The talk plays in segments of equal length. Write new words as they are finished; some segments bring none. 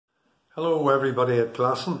Hello everybody at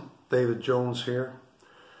Glasson, David Jones here.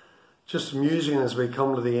 Just musing as we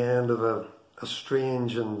come to the end of a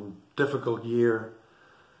strange and difficult year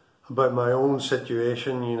about my own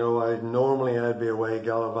situation. You know, I'd be away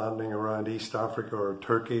gallivanting around East Africa or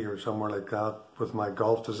Turkey or somewhere like that with my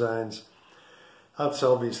golf designs. That's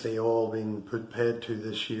obviously all been paid to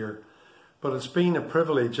this year, but it's been a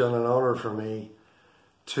privilege and an honour for me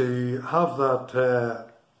to have that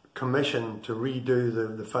commission to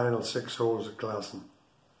redo the final 6 holes at Glasson.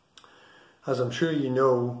 As I'm sure you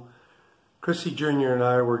know, Christy Jr. and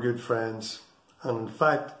I were good friends, and in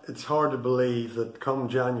fact it's hard to believe that come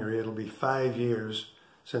January it'll be 5 years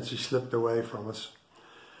since he slipped away from us.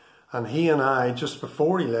 And he and I, just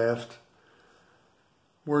before he left,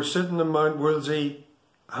 were sitting in Mount Wilsey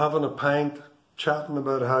having a pint, chatting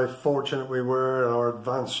about how fortunate we were in our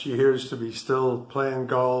advanced years to be still playing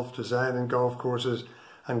golf, designing golf courses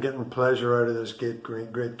and getting pleasure out of this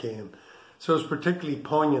great game. So it's particularly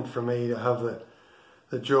poignant for me to have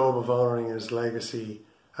the job of honouring his legacy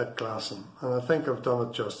at Glasson, and I think I've done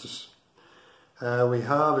it justice. We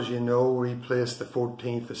have, as you know, replaced the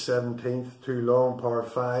 14th, the 17th, 2 long par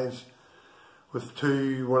 5s with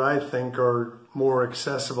 2 what I think are more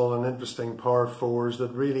accessible and interesting par 4s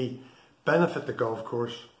that really benefit the golf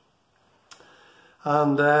course.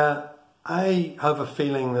 And I have a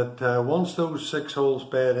feeling that once those 6 holes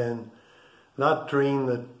bed in, that dream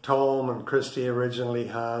that Tom and Christy originally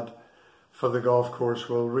had for the golf course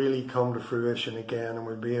will really come to fruition again, and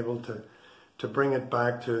we'll be able to bring it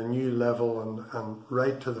back to a new level and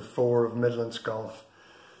right to the fore of Midlands golf.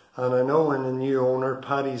 And I know in the new owner,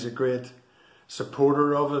 Paddy's a great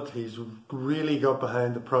supporter of it. He's really got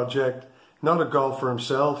behind the project, not a golfer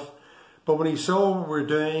himself, but when he saw what we were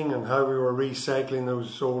doing and how we were recycling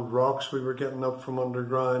those old rocks we were getting up from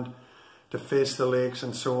underground to face the lakes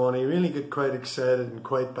and so on, he really got quite excited and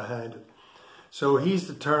quite behind it. So he's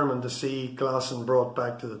determined to see Glasson brought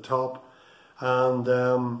back to the top,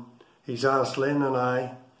 and he's asked Lynn and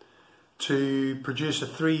I to produce a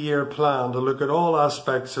 3-year plan to look at all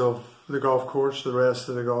aspects of the golf course, the rest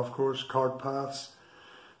of the golf course, cart paths,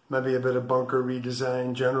 maybe a bit of bunker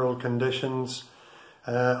redesign, general conditions,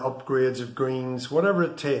 upgrades of greens, whatever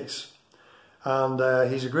it takes.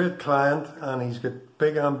 And he's a great client, and he's got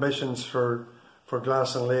big ambitions for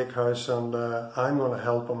Glasson Lake House, and I'm going to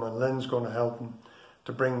help him, and Lynn's going to help him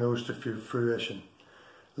to bring those to fruition.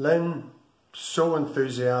 Lynn, so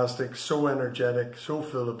enthusiastic, so energetic, so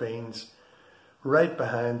full of beans, right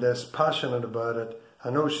behind this, passionate about it. I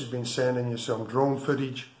know she's been sending you some drone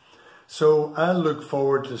footage, so I look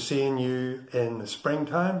forward to seeing you in the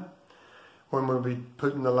springtime, when we'll be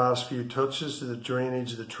putting the last few touches to the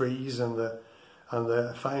drainage, the trees and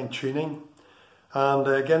the fine tuning,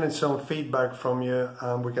 and getting some feedback from you,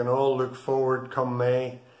 and we can all look forward come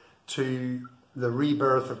May to the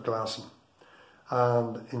rebirth of Glasson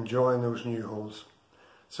and enjoying those new holes.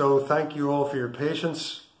 So thank you all for your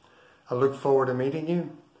patience. I look forward to meeting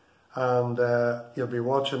you, and you'll be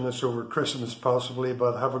watching this over Christmas possibly,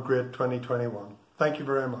 but have a great 2021. Thank you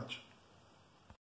very much.